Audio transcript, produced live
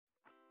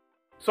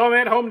So I'm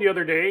at home the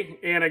other day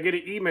and I get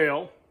an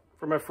email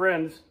from my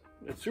friends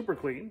at Super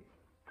Clean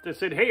that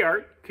said, "Hey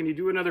Art, can you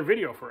do another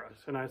video for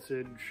us?" And I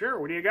said, "Sure,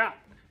 what do you got?"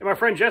 And my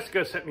friend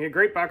Jessica sent me a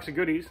great box of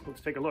goodies. Let's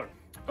take a look.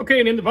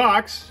 Okay, and in the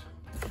box,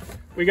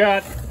 we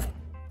got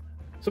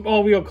some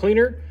all-wheel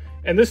cleaner.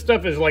 And this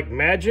stuff is like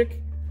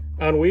magic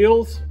on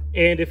wheels.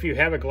 And if you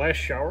have a glass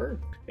shower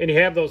and you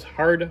have those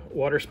hard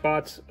water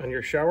spots on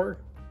your shower,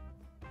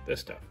 this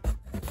stuff.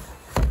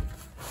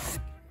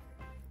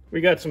 We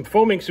got some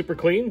foaming Super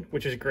Clean,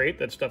 which is great.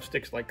 That stuff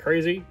sticks like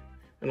crazy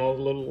and all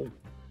the little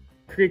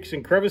creaks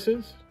and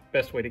crevices.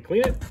 Best way to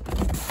clean it.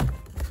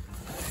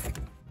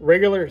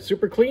 Regular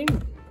Super Clean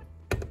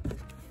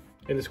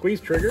and the squeeze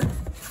trigger.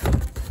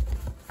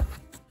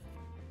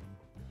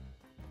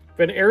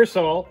 An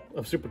aerosol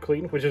of Super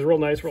Clean, which is real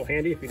nice, real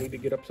handy if you need to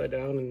get upside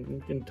down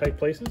in tight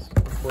places.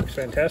 Works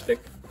fantastic.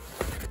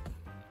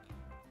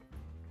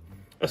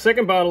 A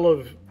second bottle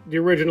of the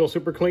original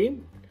Super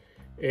Clean.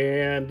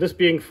 And this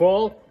being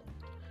fall,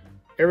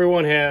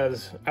 everyone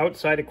has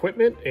outside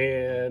equipment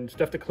and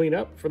stuff to clean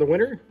up for the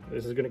winter.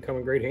 This is going to come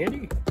in great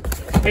handy.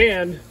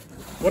 And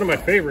one of my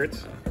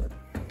favorites,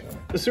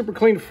 the Super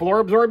Clean floor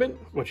absorbent,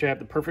 which I have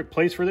the perfect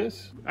place for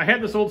this. I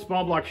had this old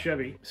small block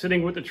Chevy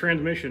sitting with the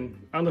transmission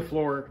on the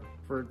floor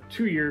for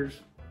 2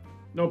 years,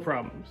 no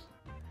problems.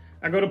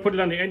 I go to put it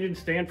on the engine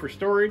stand for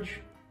storage,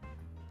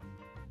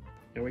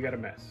 and we got a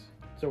mess.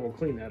 So we'll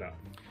clean that up.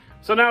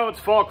 So now it's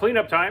fall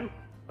cleanup time.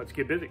 Let's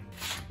get busy.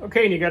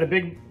 Okay, and you got a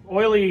big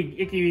oily,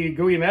 icky,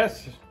 gooey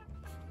mess.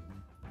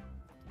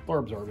 Floor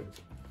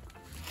absorbent.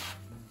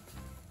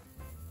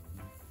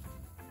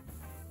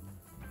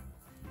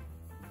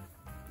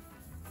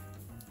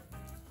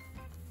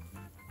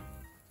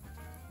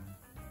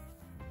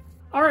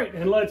 All right,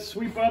 and let's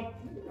sweep up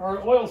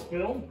our oil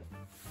spill.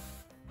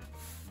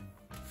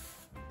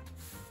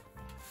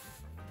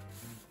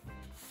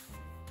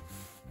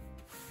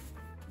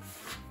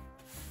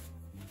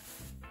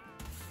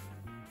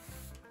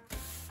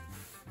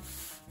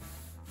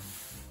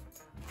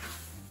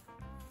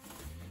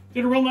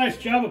 Did a real nice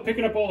job of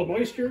picking up all the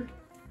moisture.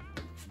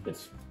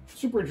 It's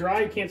super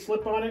dry, you can't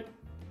slip on it.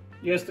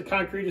 Yes, the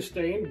concrete is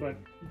stained, but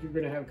you're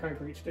gonna have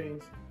concrete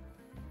stains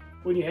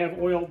when you have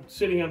oil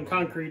sitting on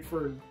concrete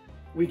for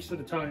weeks at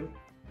a time.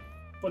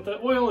 But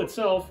the oil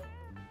itself,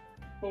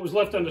 what was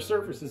left on the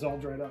surface, is all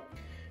dried up.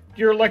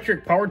 Do your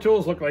electric power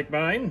tools look like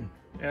mine?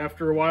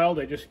 After a while,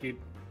 they just get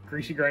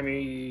greasy,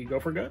 grimy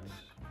gopher guts.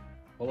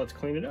 Well, let's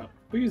clean it up.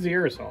 We use the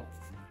aerosol.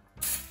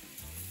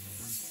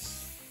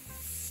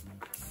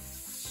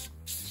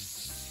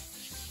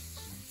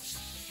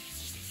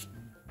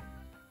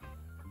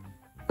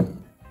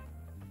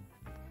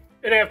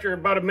 And after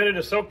about a minute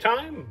of soak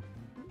time,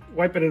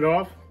 wiping it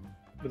off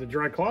with a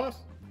dry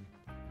cloth,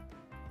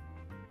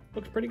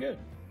 looks pretty good.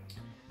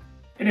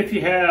 And if you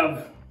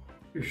have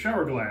your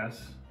shower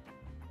glass,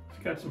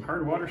 it's got some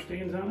hard water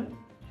stains on it.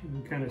 You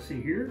can kind of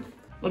see here.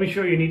 Let me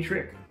show you a neat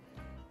trick.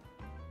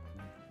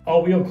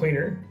 All-wheel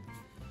cleaner.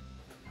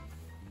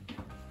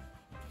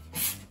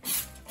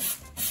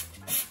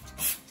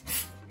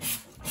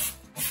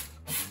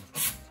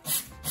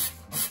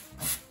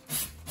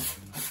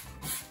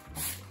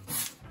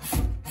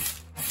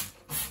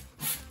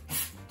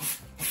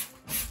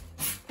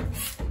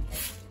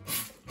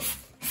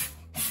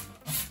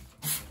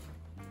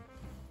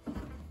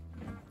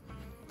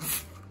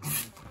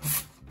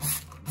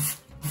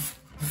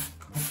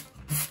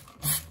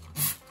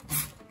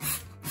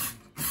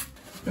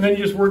 And then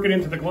you just work it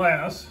into the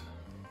glass.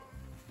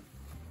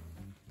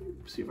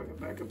 See if I can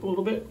back up a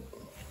little bit.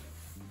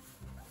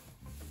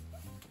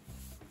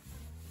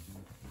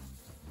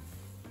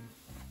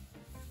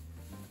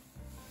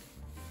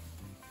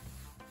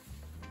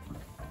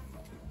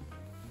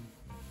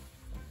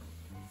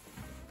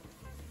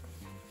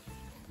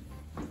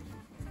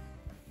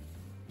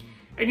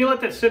 And you let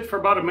that sit for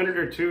about a minute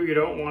or two. You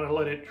don't want to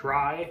let it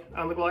dry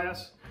on the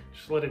glass.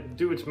 Just let it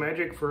do its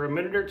magic for a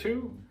minute or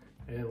two.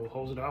 And we'll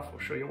hose it off. We'll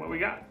show you what we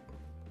got.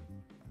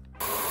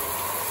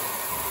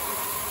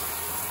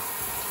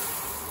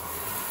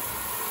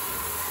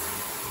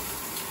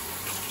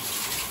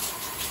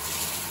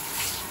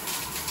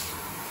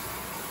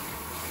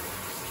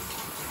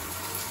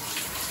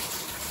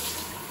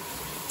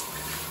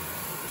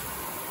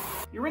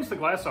 You rinse the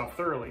glass off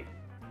thoroughly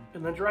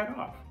and then dry it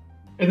off.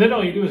 And then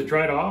all you do is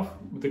dry it off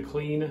with a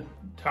clean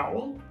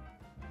towel.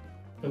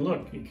 And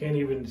look, you can't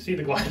even see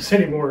the glass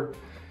anymore.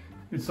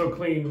 It's so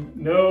clean.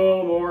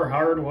 No more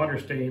hard water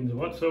stains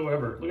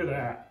whatsoever. Look at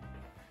that.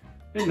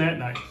 Isn't that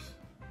nice?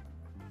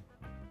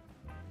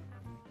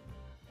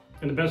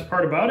 And the best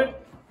part about it,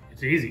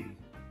 it's easy.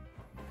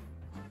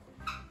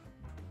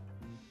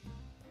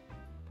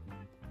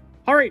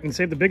 All right, and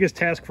save the biggest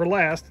task for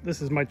last. This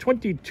is my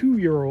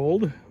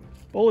 22-year-old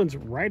Boland's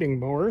riding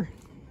mower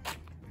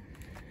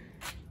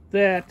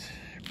that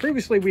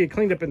previously we had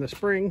cleaned up in the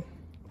spring,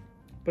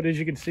 but as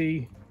you can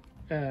see,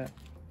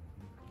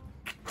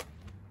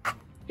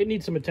 it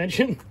needs some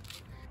attention.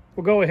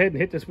 We'll go ahead and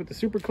hit this with the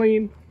Super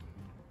Clean.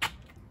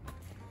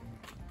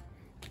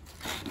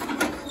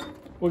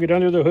 We'll get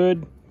under the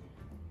hood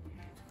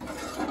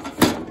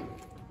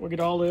We'll get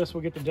all this,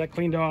 we'll get the deck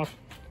cleaned off.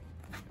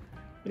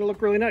 It'll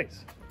look really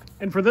nice.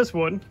 And for this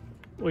one,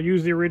 we'll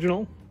use the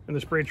original and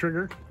the spray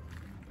trigger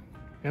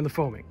and the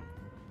foaming.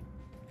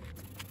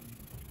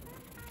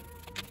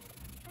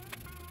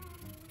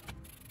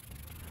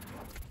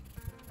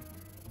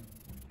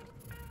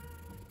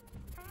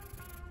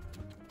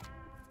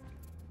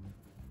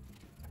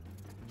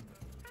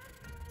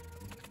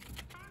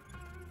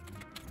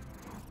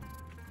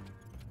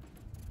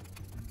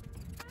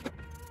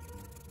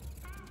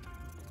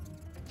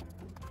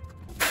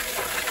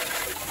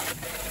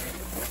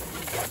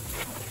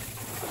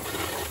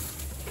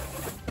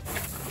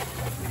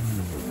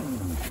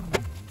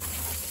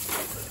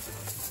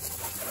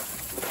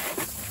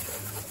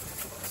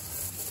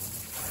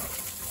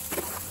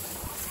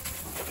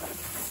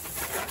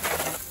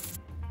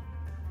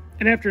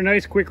 And after a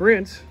nice quick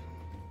rinse,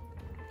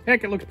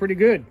 heck, it looks pretty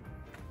good.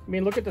 I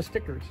mean, look at the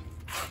stickers.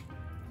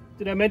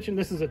 Did I mention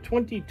this is a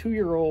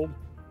 22-year-old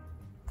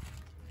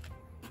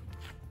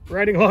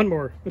riding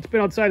lawnmower? It's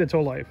been outside its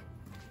whole life.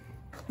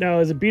 Now,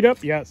 is it beat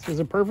up? Yes. Is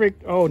it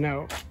perfect? Oh,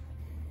 no.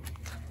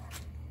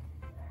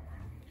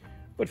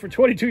 But for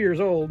 22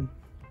 years old,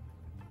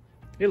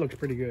 it looks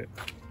pretty good.